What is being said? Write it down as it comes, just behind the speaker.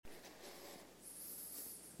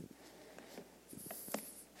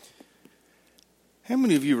How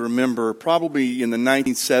many of you remember, probably in the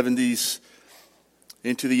 1970s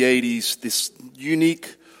into the 80s, this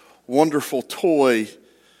unique, wonderful toy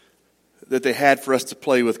that they had for us to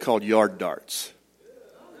play with called yard darts?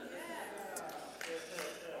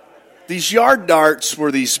 These yard darts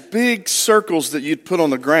were these big circles that you'd put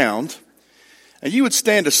on the ground, and you would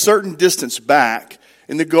stand a certain distance back,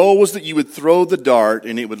 and the goal was that you would throw the dart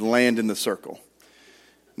and it would land in the circle.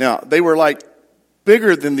 Now, they were like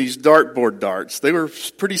bigger than these dartboard darts. They were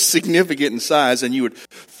pretty significant in size, and you would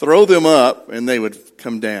throw them up and they would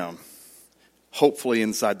come down, hopefully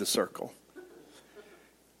inside the circle.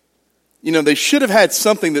 You know, they should have had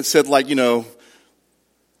something that said 30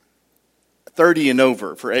 and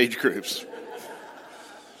over for age groups.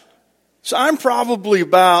 So I'm probably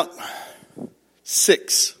about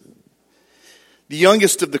 6. The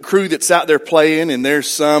youngest of the crew that's out there playing, and there's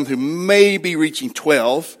some who may be reaching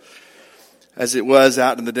 12, as it was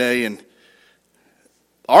out in the day. And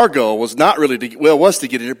our goal was not really was to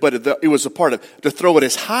get in it, but it was a part of to throw it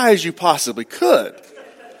as high as you possibly could,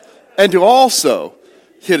 and to also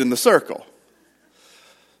hit in the circle.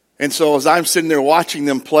 And so as I'm sitting there watching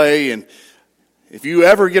them play, and if you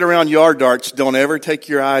ever get around yard darts, don't ever take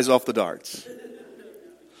your eyes off the darts.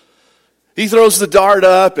 He throws the dart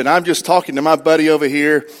up, and I'm just talking to my buddy over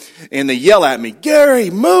here, and they yell at me, "Gary,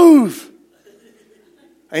 move!"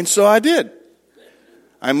 And so I did.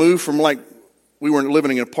 I moved from we were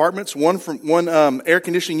living in apartments, one air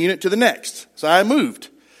conditioning unit to the next. So I moved.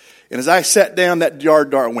 And as I sat down, that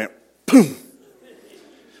yard dart went, boom.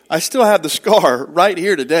 I still have the scar right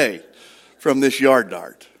here today from this yard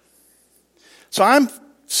dart. So I'm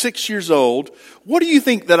 6 years old. What do you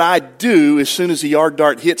think that I do as soon as the yard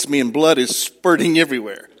dart hits me and blood is spurting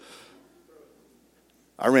everywhere?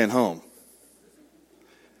 I ran home.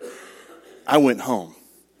 I went home.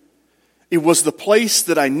 It was the place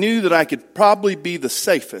that I knew that I could probably be the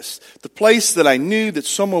safest. The place that I knew that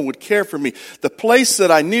someone would care for me. The place that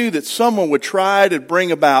I knew that someone would try to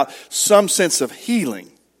bring about some sense of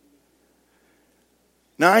healing.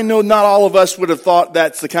 Now, I know not all of us would have thought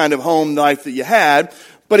that's the kind of home life that you had,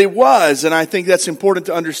 but it was, and I think that's important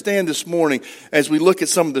to understand this morning as we look at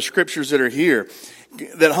some of the scriptures that are here,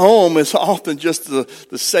 that home is often just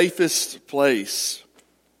the safest place.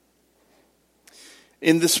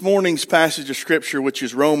 In this morning's passage of scripture, which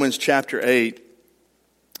is Romans chapter 8,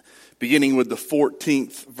 beginning with the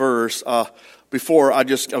 14th verse, I'll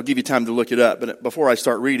give you time to look it up, but before I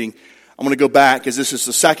start reading, I'm going to go back, as this is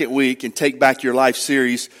the second week, and Take Back Your Life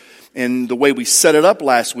series. And the way we set it up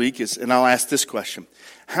last week is, and I'll ask this question.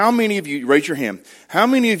 How many of you, raise your hand, how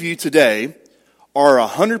many of you today are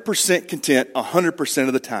 100% content 100%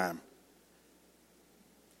 of the time?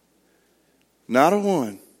 Not a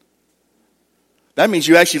one. That means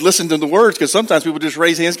you actually listen to the words, because sometimes people just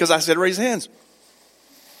raise hands because I said raise hands.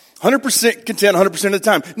 100% content 100% of the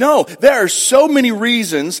time. No, there are so many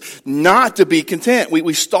reasons not to be content.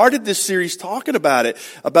 We started this series talking about it,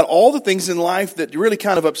 about all the things in life that really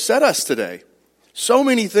kind of upset us today. So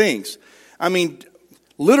many things. I mean,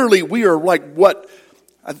 literally we are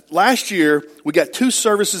last year we got 2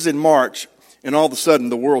 services in March, and all of a sudden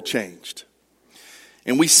the world changed.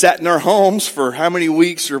 And we sat in our homes for how many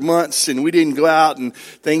weeks or months, and we didn't go out, and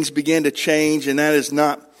things began to change, and that is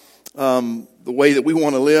not the way that we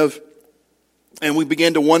want to live. And we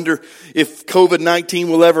began to wonder if COVID-19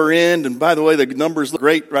 will ever end. And by the way, the numbers look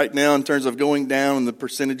great right now in terms of going down, and the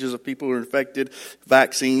percentages of people who are infected,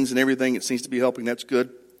 vaccines and everything, it seems to be helping. That's good.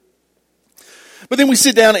 But then we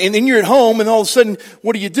sit down, and then you're at home, and all of a sudden,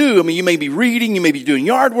 what do? I mean, you may be reading, you may be doing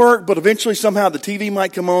yard work, but eventually somehow the TV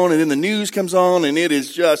might come on, and then the news comes on, and it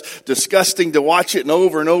is just disgusting to watch it and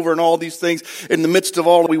over and all these things. In the midst of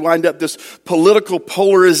all, we wind up this political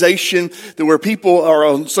polarization where people are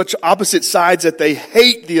on such opposite sides that they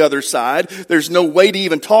hate the other side. There's no way to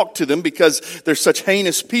even talk to them because they're such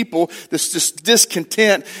heinous people. This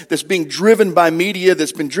discontent that's being driven by media,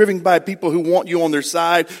 that's been driven by people who want you on their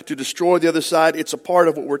side to destroy the other side. It's a part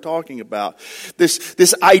of what we're talking about.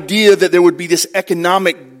 This idea that there would be this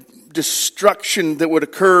economic destruction that would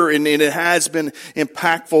occur, and it has been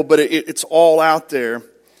impactful, but it's all out there.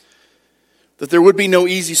 That there would be no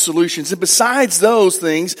easy solutions. And besides those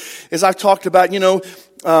things, as I've talked about,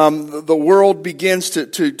 the world begins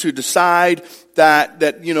to decide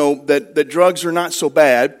that drugs are not so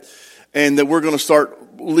bad, and that we're going to start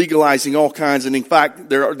legalizing all kinds. And in fact,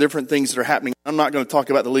 there are different things that are happening. I'm not going to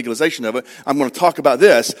talk about the legalization of it. I'm going to talk about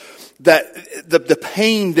this, that the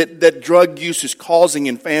pain that drug use is causing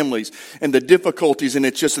in families, and the difficulties, and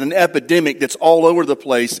it's just an epidemic that's all over the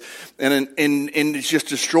place, and it's just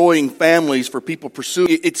destroying families for people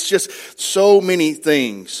pursuing. It's just so many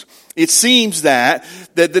things. It seems that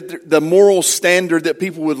the moral standard that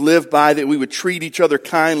people would live by, that we would treat each other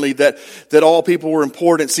kindly, that all people were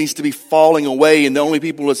important, seems to be falling away, and the only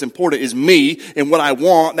people that's important is me and what I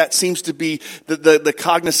want. That seems to be the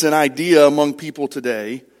cognizant idea among people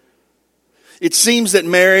today. It seems that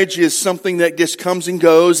marriage is something that just comes and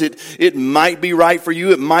goes. It might be right for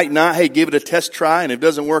you. It might not. Hey, give it a test try. And if it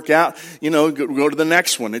doesn't work out, go to the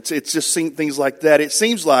next one. It's just things like that. It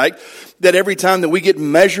seems like that every time that we get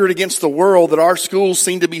measured against the world, that our schools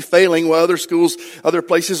seem to be failing while other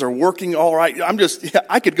places are working all right.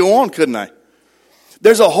 I could go on, couldn't I?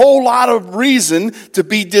 There's a whole lot of reason to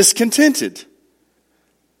be discontented.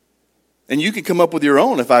 And you can come up with your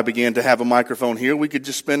own. If I began to have a microphone here, we could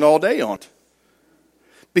just spend all day on it.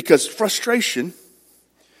 Because frustration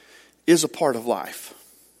is a part of life.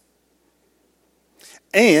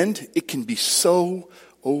 And it can be so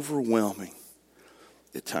overwhelming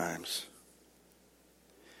at times.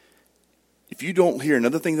 If you don't hear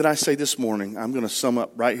another thing that I say this morning, I'm going to sum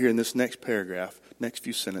up right here in this next paragraph, next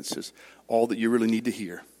few sentences, all that you really need to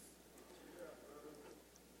hear.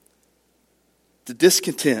 The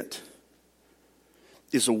discontent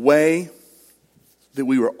is a way that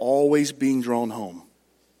we were always being drawn home.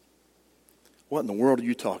 What in the world are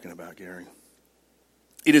you talking about, Gary?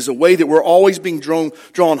 It is a way that we're always being drawn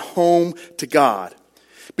home to God.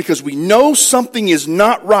 Because we know something is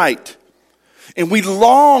not right. And we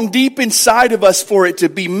long deep inside of us for it to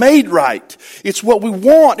be made right. It's what we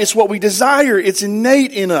want. It's what we desire. It's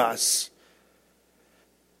innate in us.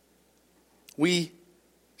 We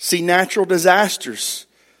see natural disasters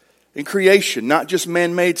in creation, not just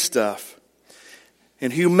man-made stuff.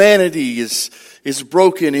 And humanity is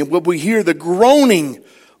broken. And when we hear the groaning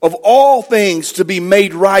of all things to be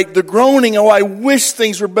made right, the groaning, oh, I wish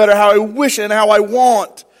things were better, how I wish and how I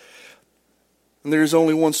want. And there is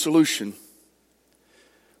only one solution.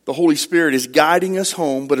 The Holy Spirit is guiding us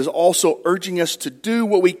home, but is also urging us to do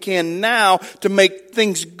what we can now to make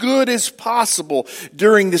things good as possible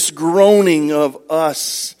during this groaning of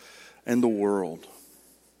us and the world.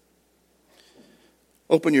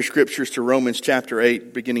 Open your scriptures to Romans chapter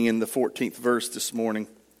 8, beginning in the 14th verse this morning.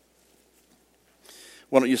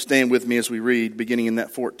 Why don't you stand with me as we read, beginning in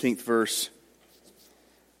that 14th verse.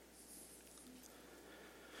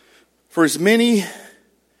 For as many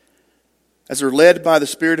as are led by the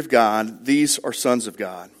Spirit of God, these are sons of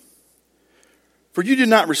God. For you did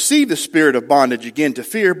not receive the spirit of bondage again to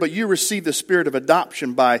fear, but you received the spirit of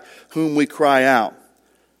adoption, by whom we cry out,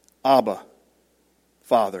 Abba,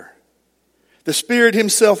 Father. The Spirit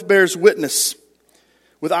Himself bears witness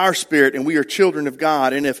with our spirit, and we are children of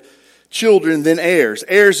God. And if children, then heirs,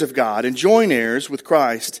 heirs of God, and joint heirs with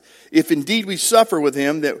Christ, if indeed we suffer with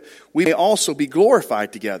Him, that we may also be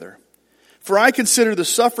glorified together. For I consider the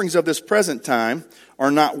sufferings of this present time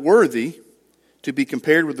are not worthy to be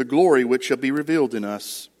compared with the glory which shall be revealed in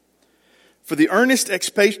us. For the earnest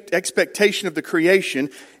expectation of the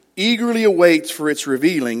creation eagerly awaits for its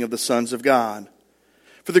revealing of the sons of God.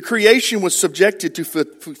 For the creation was subjected to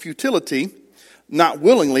futility, not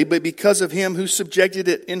willingly, but because of Him who subjected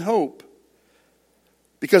it in hope.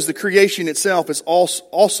 Because the creation itself is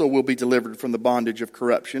also will be delivered from the bondage of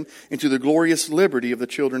corruption into the glorious liberty of the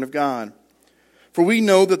children of God. For we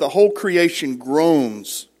know that the whole creation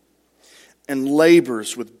groans and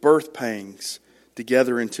labors with birth pangs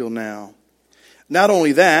together until now. Not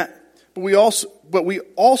only that, but we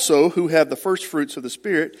also who have the first fruits of the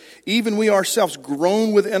Spirit, even we ourselves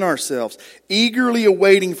groan within ourselves, eagerly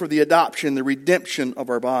awaiting for the adoption, the redemption of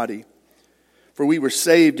our body. For we were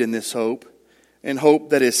saved in this hope, and hope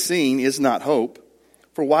that is seen is not hope.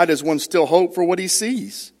 For why does one still hope for what he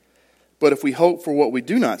sees? But if we hope for what we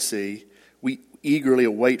do not see, we eagerly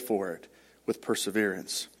await for it with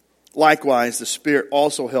perseverance. Likewise, the Spirit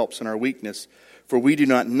also helps in our weakness, for we do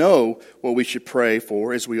not know what we should pray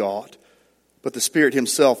for as we ought. But the Spirit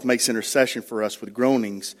Himself makes intercession for us with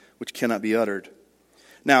groanings which cannot be uttered.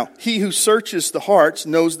 Now, He who searches the hearts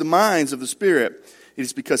knows the minds of the Spirit. It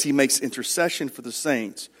is because He makes intercession for the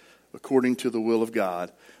saints according to the will of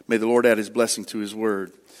God. May the Lord add His blessing to His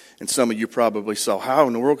word. And some of you probably saw, how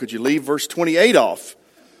in the world could you leave verse 28 off?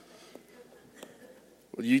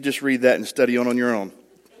 Well, you just read that and study on your own.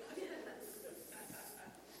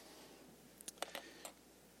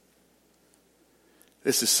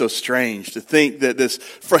 This is so strange to think that this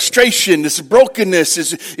frustration, this brokenness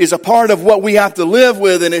is a part of what we have to live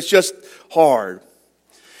with, and it's just hard.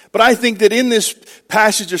 But I think that in this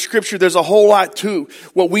passage of Scripture, there's a whole lot to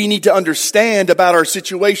what we need to understand about our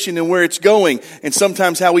situation and where it's going. And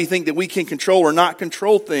sometimes how we think that we can control or not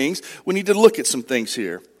control things. We need to look at some things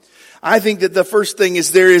here. I think that the first thing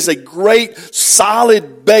is there is a great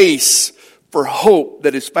solid base for hope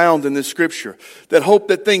that is found in this scripture. That hope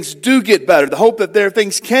that things do get better. The hope that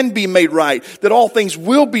things can be made right. That all things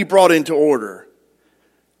will be brought into order.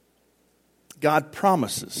 God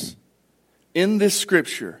promises in this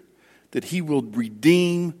scripture that He will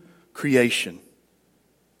redeem creation.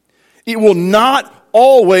 It will not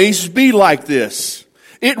always be like this.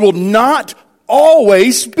 It will not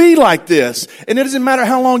always be like this. And it doesn't matter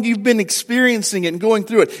how long you've been experiencing it and going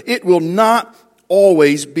through it. It will not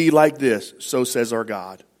always be like this. So says our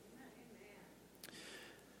God.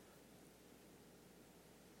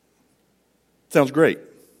 Sounds great.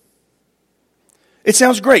 It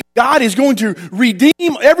sounds great. God is going to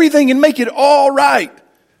redeem everything and make it all right.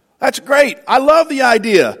 That's great. I love the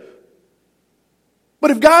idea.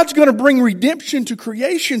 But if God's going to bring redemption to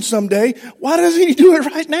creation someday, why doesn't He do it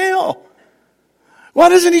right now? Why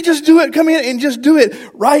doesn't He just do it, come in and just do it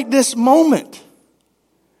right this moment?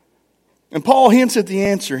 And Paul hints at the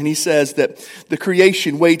answer, and he says that the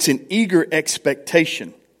creation waits in eager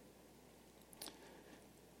expectation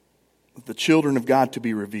of the children of God to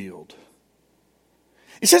be revealed.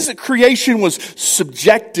 It says that creation was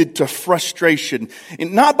subjected to frustration,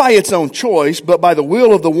 and not by its own choice, but by the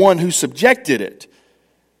will of the one who subjected it,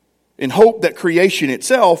 in hope that creation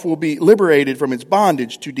itself will be liberated from its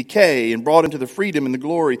bondage to decay and brought into the freedom and the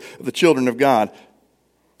glory of the children of God.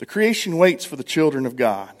 The creation waits for the children of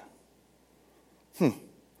God.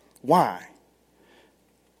 Why?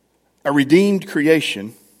 A redeemed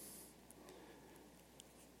creation,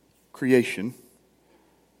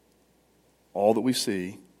 all that we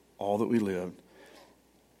see, all that we live,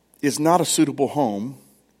 is not a suitable home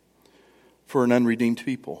for an unredeemed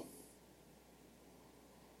people.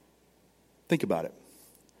 Think about it.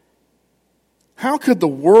 How could the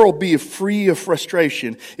world be free of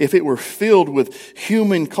frustration if it were filled with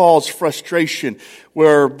human-caused frustration,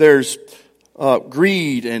 where there's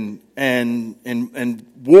greed and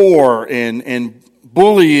war and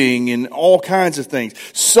bullying and all kinds of things?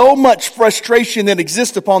 So much frustration that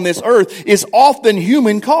exists upon this earth is often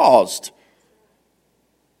human-caused.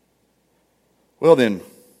 Well then,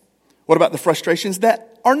 what about the frustrations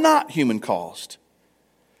that are not human-caused?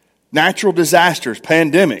 Natural disasters,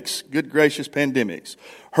 pandemics, good gracious pandemics,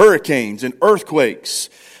 hurricanes and earthquakes.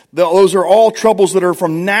 Those are all troubles that are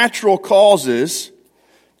from natural causes.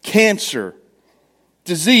 Cancer,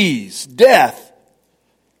 disease, death.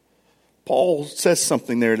 Paul says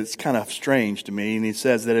something there that's kind of strange to me, and he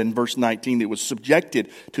says that in verse 19 it was subjected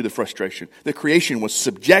to the frustration. The creation was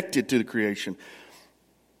subjected to the creation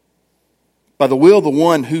by the will of the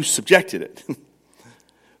one who subjected it.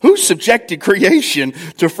 Who subjected creation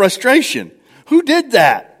to frustration? Who did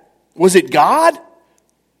that? Was it God?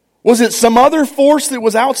 Was it some other force that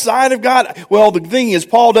was outside of God? Well, the thing is,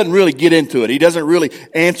 Paul doesn't really get into it. He doesn't really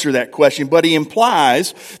answer that question, but he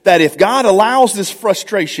implies that if God allows this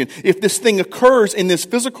frustration, if this thing occurs in this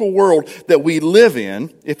physical world that we live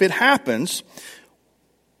in, if it happens,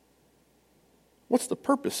 what's the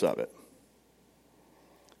purpose of it?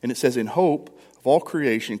 And it says, in hope of all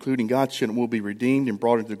creation, including God's children, will be redeemed and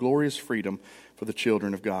brought into glorious freedom for the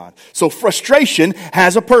children of God. So frustration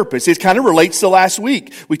has a purpose. It kind of relates to last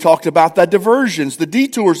week. We talked about the diversions, the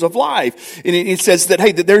detours of life. And it says that,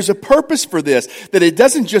 hey, that there's a purpose for this. That it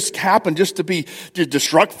doesn't just happen just to be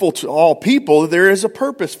destructive to all people. There is a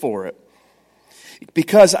purpose for it.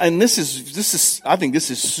 Because, and this is, I think this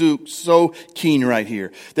is so keen right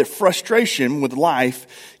here, that frustration with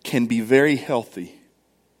life can be very healthy.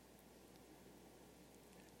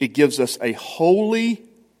 It gives us a holy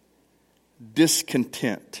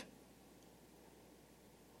discontent,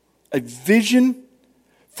 a vision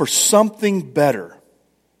for something better.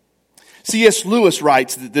 C.S. Lewis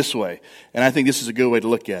writes it this way, and I think this is a good way to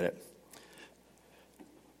look at it.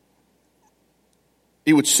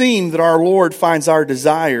 It would seem that our Lord finds our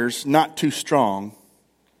desires not too strong,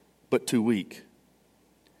 but too weak.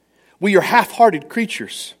 We are half-hearted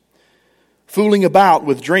creatures, fooling about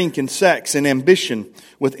with drink and sex and ambition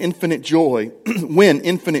with infinite joy when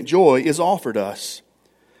infinite joy is offered us.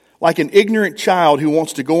 Like an ignorant child who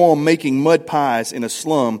wants to go on making mud pies in a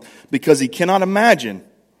slum because he cannot imagine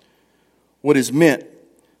what is meant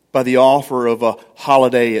by the offer of a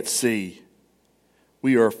holiday at sea.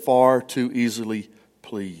 We are far too easily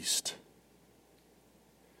pleased.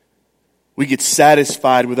 We get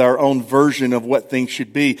satisfied with our own version of what things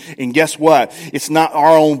should be. And guess what? It's not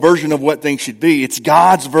our own version of what things should be. It's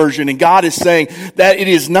God's version. And God is saying that it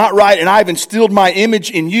is not right. And I've instilled my image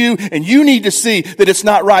in you. And you need to see that it's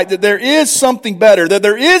not right. That there is something better. That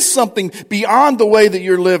there is something beyond the way that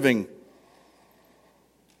you're living.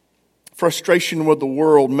 Frustration with the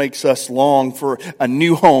world makes us long for a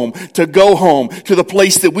new home, to go home, to the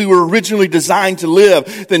place that we were originally designed to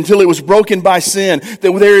live until it was broken by sin.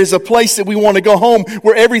 That there is a place that we want to go home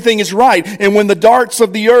where everything is right. And when the darts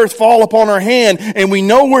of the earth fall upon our hand and we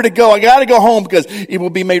know where to go, I got to go home because it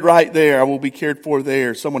will be made right there. I will be cared for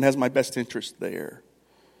there. Someone has my best interest there.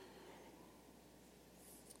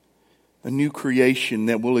 A new creation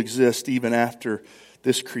that will exist even after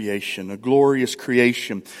this creation, a glorious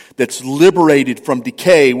creation that's liberated from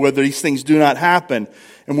decay, where these things do not happen,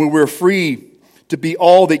 and where we're free to be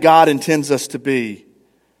all that God intends us to be.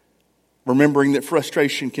 Remembering that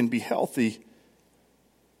frustration can be healthy.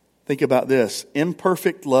 Think about this.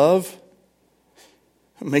 Imperfect love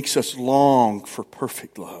makes us long for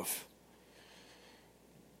perfect love.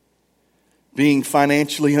 Being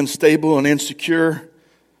financially unstable and insecure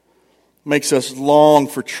makes us long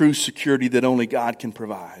for true security that only God can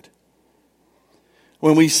provide.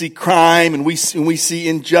 When we see crime and we see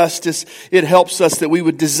injustice, it helps us that we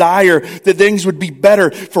would desire that things would be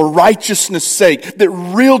better for righteousness' sake, that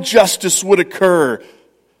real justice would occur.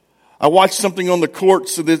 I watched something on the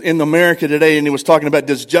courts in America today, and it was talking about,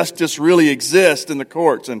 does justice really exist in the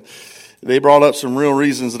courts? And they brought up some real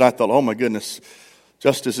reasons that I thought, oh my goodness,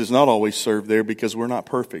 justice is not always served there because we're not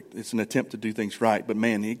perfect. It's an attempt to do things right, but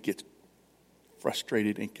man, it gets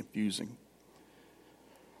frustrated and confusing.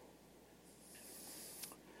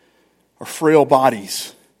 Our frail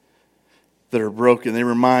bodies that are broken, they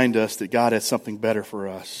remind us that God has something better for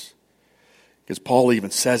us. Because Paul even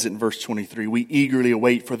says it in verse 23, we eagerly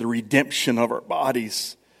await for the redemption of our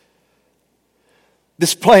bodies.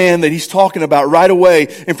 This plan that he's talking about right away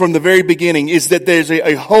and from the very beginning is that there's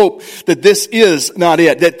a hope that this is not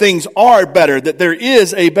it, that things are better, that there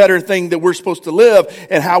is a better thing that we're supposed to live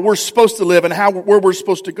and how we're supposed to live and where we're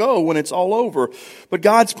supposed to go when it's all over. But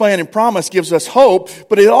God's plan and promise gives us hope,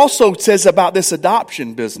 but it also says about this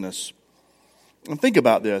adoption business. And think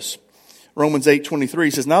about this. Romans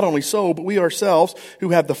 8:23 says, not only so, but we ourselves who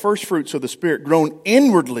have the first fruits of the Spirit groan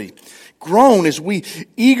inwardly, groan as we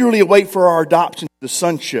eagerly await for our adoption, the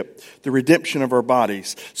sonship, the redemption of our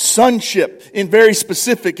bodies. Sonship, in very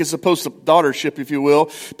specific as opposed to daughtership, if you will,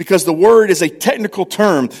 because the word is a technical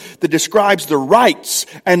term that describes the rights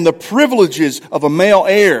and the privileges of a male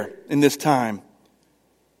heir in this time.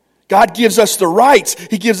 God gives us the rights.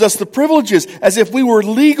 He gives us the privileges as if we were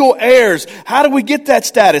legal heirs. How do we get that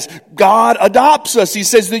status? God adopts us. He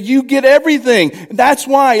says that you get everything. That's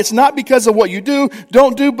why it's not because of what you do,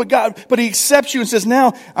 don't do, but He accepts you and says,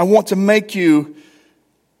 now I want to make you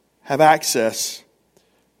have access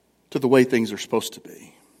to the way things are supposed to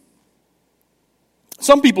be.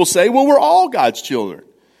 Some people say, well, we're all God's children,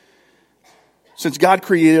 since God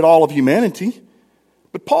created all of humanity.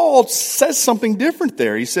 But Paul says something different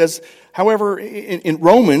there. He says, however, in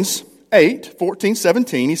Romans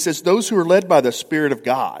 8:14-17, he says, those who are led by the Spirit of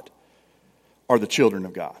God are the children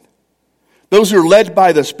of God. Those who are led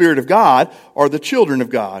by the Spirit of God are the children of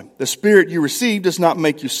God. The Spirit you receive does not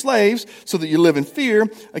make you slaves so that you live in fear.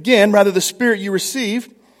 Again, rather the Spirit you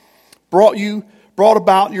receive brought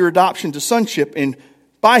about your adoption to sonship, and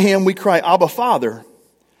by Him we cry, Abba, Father.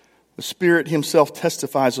 The Spirit Himself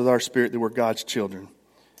testifies with our spirit that we're God's children.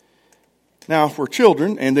 Now, if we're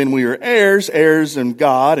children, and then we are heirs, heirs in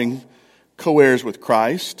God and co-heirs with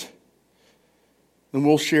Christ, then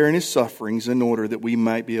we'll share in His sufferings in order that we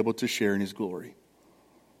might be able to share in His glory.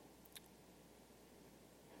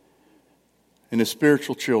 And as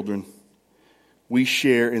spiritual children, we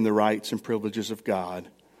share in the rights and privileges of God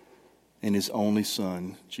and His only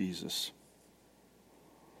Son, Jesus.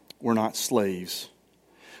 We're not slaves.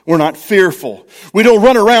 We're not fearful. We don't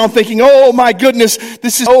run around thinking, oh my goodness,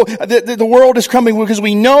 the world is coming, because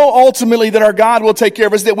we know ultimately that our God will take care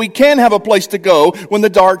of us, that we can have a place to go when the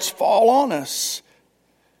darts fall on us.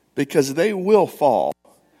 Because they will fall.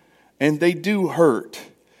 And they do hurt.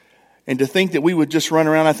 And to think that we would just run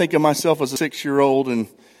around, I think of myself as a 6-year-old, and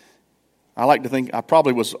I like to think I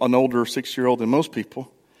probably was an older 6-year-old than most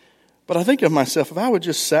people. But I think of myself, if I would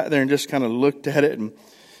just sat there and just kind of looked at it and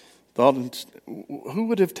thought, who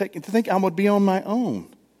would have taken to think I would be on my own?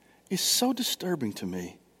 It's so disturbing to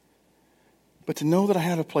me. But to know that I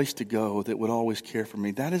had a place to go that would always care for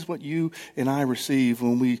me, that is what you and I receive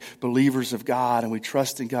when we believers of God and we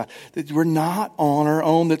trust in God. That we're not on our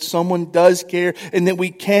own, that someone does care and that we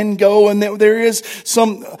can go and that there is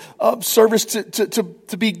some service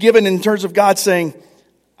to be given in terms of God saying,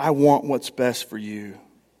 I want what's best for you.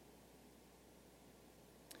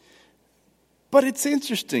 But it's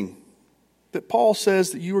interesting that Paul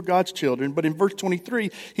says that you are God's children, but in verse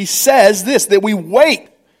 23, he says this, that we wait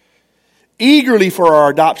eagerly for our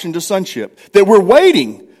adoption to sonship. That we're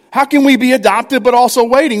waiting. How can we be adopted but also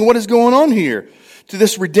waiting? What is going on here to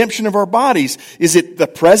this redemption of our bodies? Is it the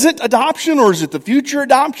present adoption or is it the future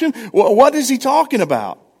adoption? What is he talking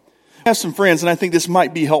about? I have some friends, and I think this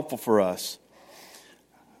might be helpful for us.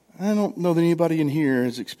 I don't know that anybody in here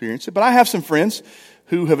has experienced it, but I have some friends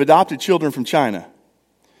who have adopted children from China.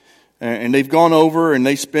 And they've gone over and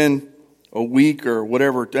they spend a week or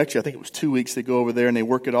whatever. Actually, I think it was 2 weeks. They go over there and they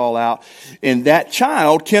work it all out. And that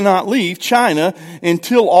child cannot leave China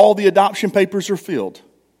until all the adoption papers are filled.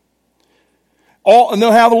 And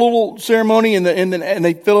they'll have a little ceremony and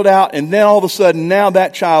they fill it out. And then all of a sudden, now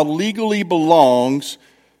that child legally belongs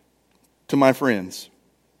to my friends.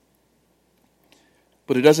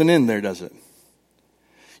 But it doesn't end there, does it?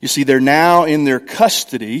 You see, they're now in their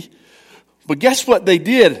custody. But guess what they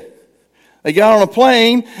did? They got on a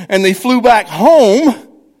plane and they flew back home,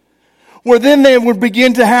 where then they would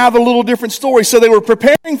begin to have a little different story. So they were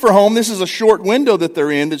preparing for home. This is a short window that they're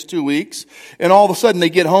in, that's 2 weeks. And all of a sudden they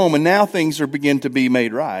get home and now things are begin to be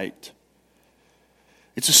made right.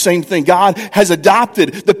 It's the same thing. God has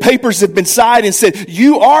adopted. The papers have been signed and said,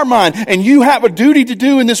 you are mine and you have a duty to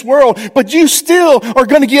do in this world, but you still are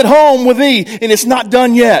going to get home with me, and it's not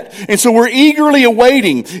done yet. And so we're eagerly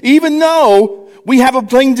awaiting, even though we have a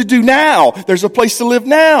thing to do now. There's a place to live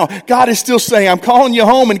now. God is still saying, I'm calling you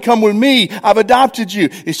home and come with me. I've adopted you.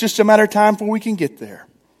 It's just a matter of time before we can get there.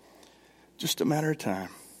 Just a matter of time.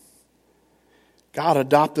 God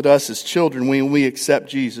adopted us as children when we accept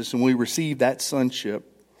Jesus and we receive that sonship.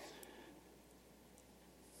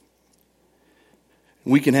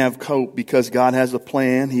 We can have hope because God has a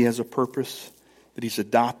plan. He has a purpose, that He's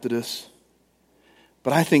adopted us.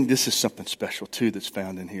 But I think this is something special too that's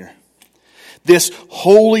found in here. This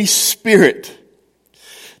Holy Spirit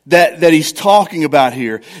that He's talking about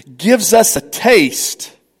here gives us a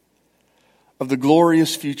taste of the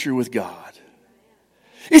glorious future with God.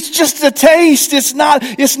 It's just a taste. It's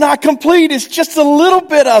not complete. It's just a little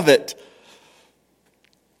bit of it.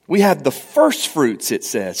 We have the first fruits, it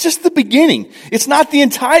says. Just the beginning. It's not the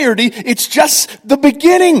entirety. It's just the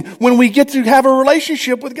beginning when we get to have a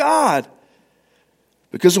relationship with God.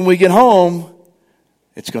 Because when we get home,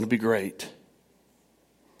 it's going to be great.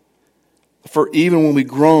 For even when we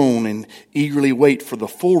groan and eagerly wait for the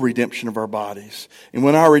full redemption of our bodies, and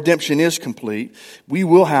when our redemption is complete, we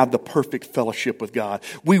will have the perfect fellowship with God.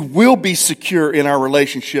 We will be secure in our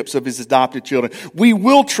relationships of His adopted children. We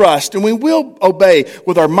will trust and we will obey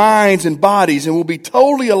with our minds and bodies, and we'll be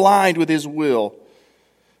totally aligned with His will.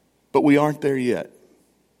 But we aren't there yet.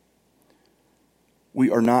 We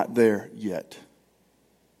are not there yet.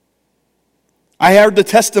 I heard the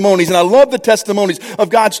testimonies, and I love the testimonies of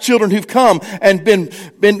God's children who've come and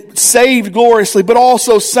been saved gloriously, but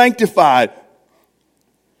also sanctified.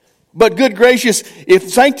 But good gracious, if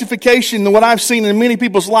sanctification, what I've seen in many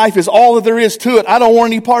people's life, is all that there is to it, I don't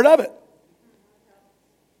want any part of it.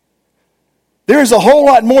 There is a whole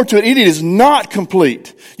lot more to it. It is not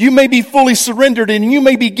complete. You may be fully surrendered and you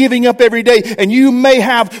may be giving up every day, and you may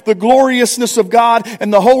have the gloriousness of God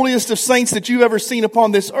and the holiest of saints that you've ever seen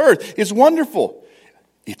upon this earth. It's wonderful.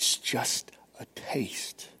 It's just a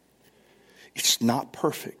taste. It's not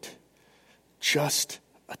perfect. Just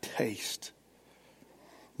a taste.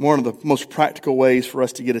 One of the most practical ways for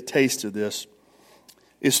us to get a taste of this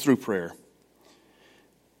is through prayer.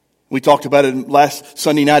 We talked about it last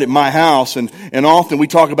Sunday night at my house, and often we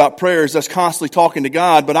talk about prayers. That's constantly talking to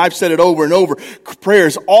God, but I've said it over and over. Prayer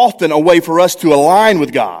is often a way for us to align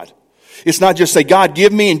with God. It's not just say, God,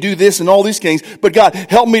 give me and do this and all these things, but God,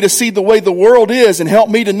 help me to see the way the world is and help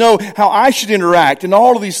me to know how I should interact and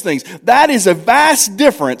all of these things. That is a vast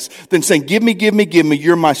difference than saying, give me, give me, give me.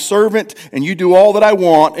 You're my servant and you do all that I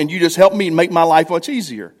want and you just help me and make my life much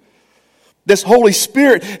easier. This Holy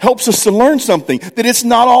Spirit helps us to learn something, that it's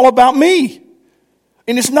not all about me.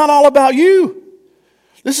 And it's not all about you.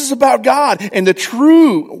 This is about God. And the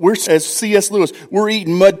true, as C.S. Lewis, we're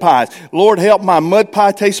eating mud pies. Lord, help my mud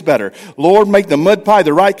pie taste better. Lord, make the mud pie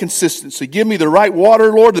the right consistency. Give me the right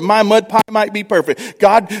water, Lord, that my mud pie might be perfect.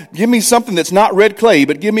 God, give me something that's not red clay,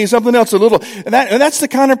 but give me something else a little. And that's the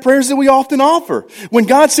kind of prayers that we often offer. When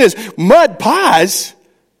God says mud pies,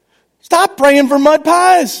 stop praying for mud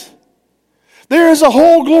pies. There is a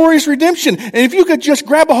whole glorious redemption. And if you could just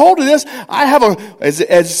grab a hold of this, I have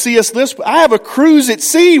as C.S. Lewis, I have a cruise at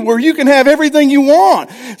sea where you can have everything you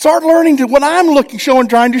want. Start learning to what I'm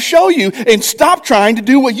trying to show you, and stop trying to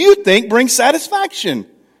do what you think brings satisfaction.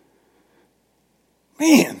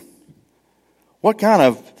 Man, what kind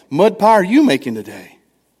of mud pie are you making today?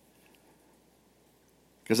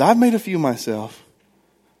 Because I've made a few myself.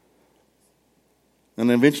 And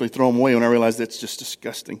then eventually throw them away when I realize that's just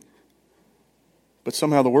disgusting. But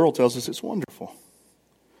somehow the world tells us it's wonderful.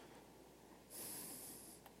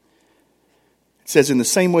 It says, in the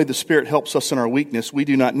same way the Spirit helps us in our weakness, we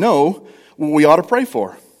do not know what we ought to pray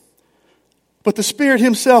for. But the Spirit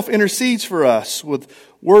Himself intercedes for us with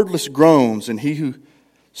wordless groans, and He who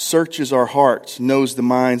searches our hearts knows the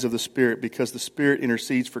minds of the Spirit, because the Spirit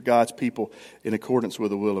intercedes for God's people in accordance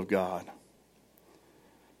with the will of God.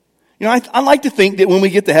 You know, I like to think that when we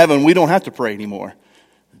get to heaven, we don't have to pray anymore.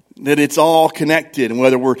 That it's all connected, and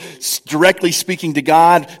whether we're directly speaking to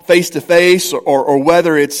God face to face, or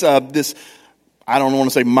whether it's this, I don't want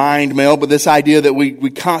to say mind meld, but this idea that we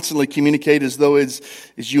constantly communicate as though it's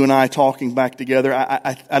you and I talking back together.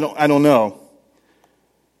 I don't know.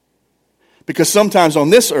 Because sometimes on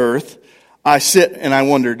this earth, I sit and I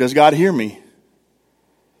wonder, does God hear me?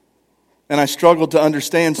 And I struggle to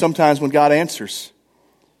understand sometimes when God answers.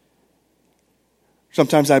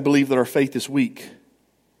 Sometimes I believe that our faith is weak.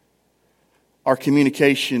 Our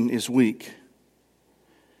communication is weak.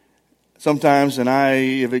 Sometimes, and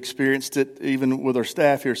I have experienced it even with our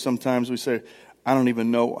staff here, sometimes we say, I don't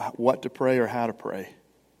even know what to pray or how to pray.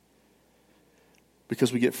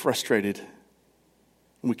 Because we get frustrated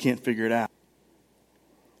and we can't figure it out.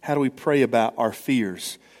 How do we pray about our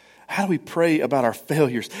fears? How do we pray about our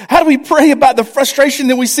failures? How do we pray about the frustration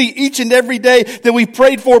that we see each and every day that we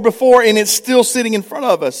prayed for before and it's still sitting in front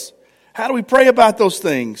of us? How do we pray about those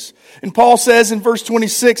things? And Paul says in verse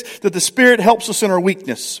 26 that the Spirit helps us in our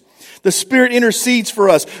weakness. The Spirit intercedes for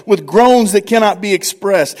us with groans that cannot be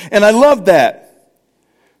expressed. And I love that.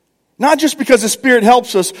 Not just because the Spirit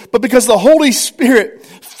helps us, but because the Holy Spirit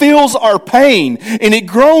feels our pain, and it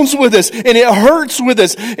groans with us, and it hurts with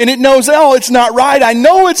us, and it knows, oh, it's not right. I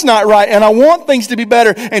know it's not right, and I want things to be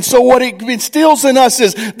better. And so what it instills in us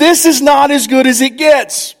is, this is not as good as it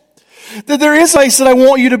gets. That there is a place that I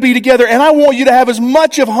want you to be together, and I want you to have as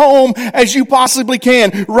much of home as you possibly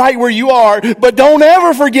can right where you are. But don't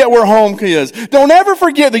ever forget where home is. Don't ever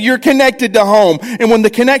forget that you're connected to home. And when the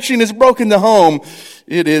connection is broken to home,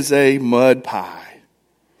 it is a mud pie.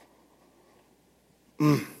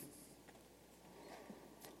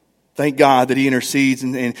 Thank God that He intercedes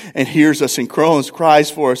and hears us and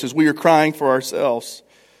cries for us as we are crying for ourselves.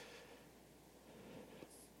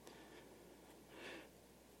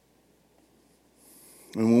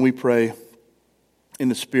 And when we pray in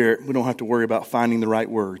the Spirit, we don't have to worry about finding the right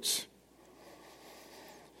words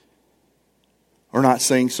or not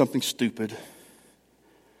saying something stupid.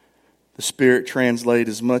 The Spirit translates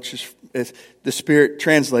as much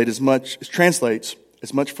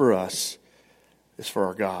for us as for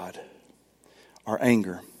our God. Our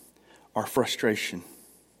anger, our frustration,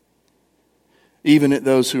 even at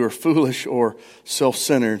those who are foolish or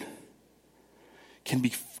self-centered, can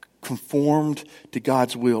be conformed to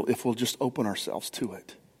God's will if we'll just open ourselves to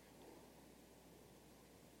it.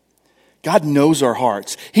 God knows our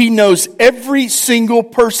hearts. He knows every single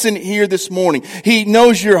person here this morning. He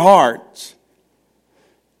knows your hearts.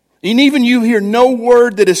 And even you hear no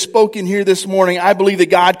word that is spoken here this morning, I believe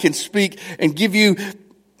that God can speak and give you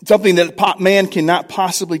something that man cannot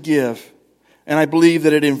possibly give. And I believe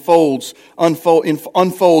that it unfolds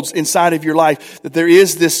inside of your life, that there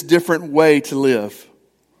is this different way to live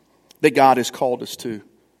that God has called us to.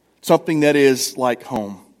 Something that is like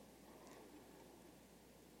home.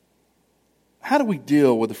 How do we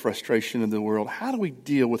deal with the frustration of the world? How do we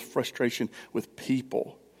deal with frustration with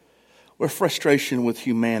people? Or frustration with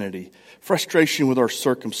humanity? Frustration with our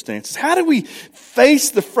circumstances? How do we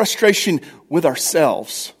face the frustration with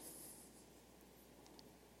ourselves?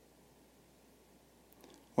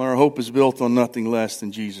 Well, our hope is built on nothing less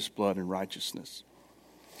than Jesus' blood and righteousness.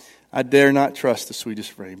 I dare not trust the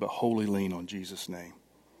sweetest frame, but wholly lean on Jesus' name.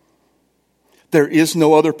 There is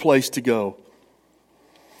no other place to go.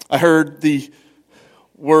 I heard the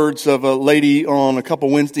words of a lady on a couple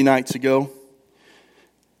Wednesday nights ago.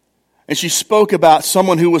 And she spoke about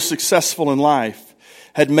someone who was successful in life,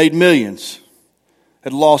 had made millions,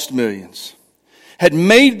 had lost millions, had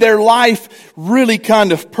made their life really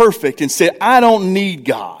kind of perfect and said, I don't need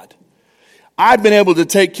God. I've been able to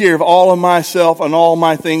take care of all of myself and all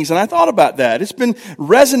my things. And I thought about that. It's been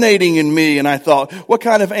resonating in me. And I thought, what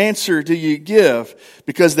kind of answer do you give?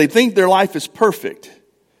 Because they think their life is perfect.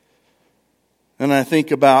 And I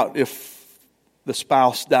think about if the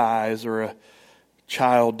spouse dies or a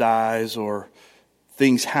child dies or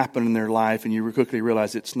things happen in their life and you quickly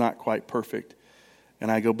realize it's not quite perfect.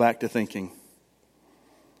 And I go back to thinking,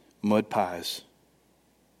 mud pies.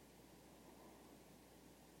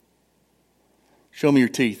 Show me your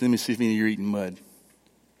teeth. Let me see if you're eating mud.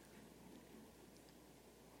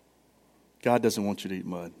 God doesn't want you to eat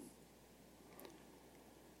mud.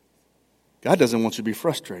 God doesn't want you to be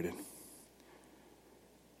frustrated.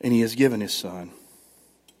 And He has given His Son.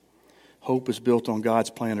 Hope is built on God's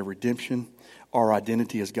plan of redemption. Our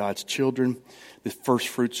identity as God's children. The first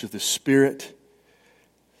fruits of the Spirit.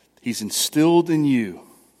 He's instilled in you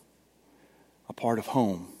a part of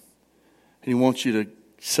home. And He wants you to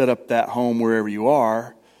set up that home wherever you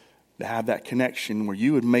are, to have that connection where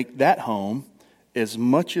you would make that home as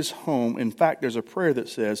much as home. In fact, there's a prayer that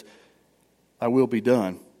says, "Thy will be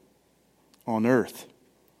done on earth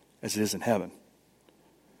as it is in heaven."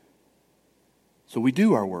 So we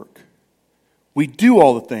do our work. We do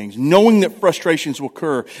all the things, knowing that frustrations will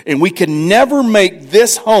occur, and we can never make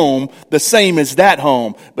this home the same as that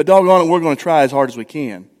home. But doggone it, we're going to try as hard as we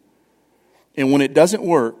can. And when it doesn't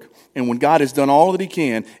work, and when God has done all that He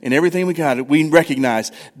can, and everything we got, we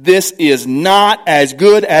recognize this is not as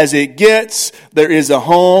good as it gets. There is a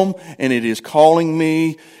home, and it is calling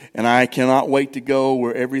me, and I cannot wait to go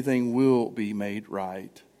where everything will be made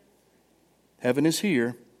right. Heaven is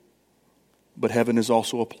here, but heaven is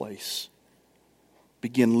also a place.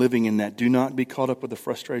 Begin living in that. Do not be caught up with the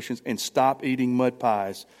frustrations and stop eating mud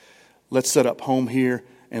pies. Let's set up home here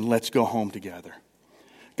and let's go home together.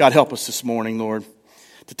 God, help us this morning, Lord,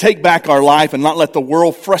 to take back our life and not let the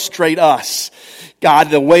world frustrate us. God,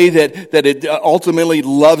 the way that it ultimately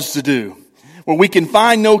loves to do. Where we can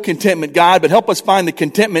find no contentment, God, but help us find the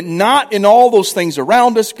contentment not in all those things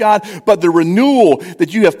around us, God, but the renewal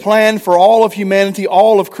that you have planned for all of humanity,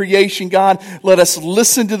 all of creation, God. Let us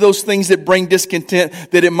listen to those things that bring discontent,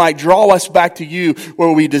 that it might draw us back to you,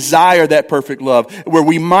 where we desire that perfect love, where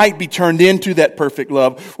we might be turned into that perfect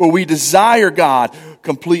love, where we desire, God,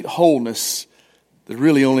 complete wholeness that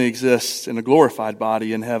really only exists in a glorified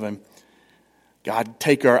body in heaven. God,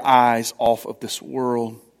 take our eyes off of this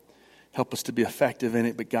world. Help us to be effective in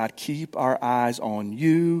it. But God, keep our eyes on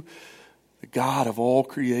you, the God of all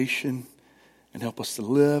creation. And help us to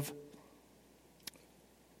live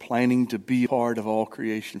planning to be part of all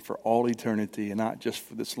creation for all eternity and not just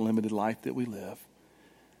for this limited life that we live.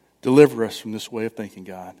 Deliver us from this way of thinking,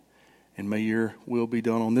 God. And may your will be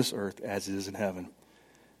done on this earth as it is in heaven.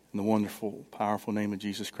 In the wonderful, powerful name of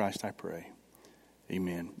Jesus Christ, I pray.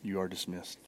 Amen. You are dismissed.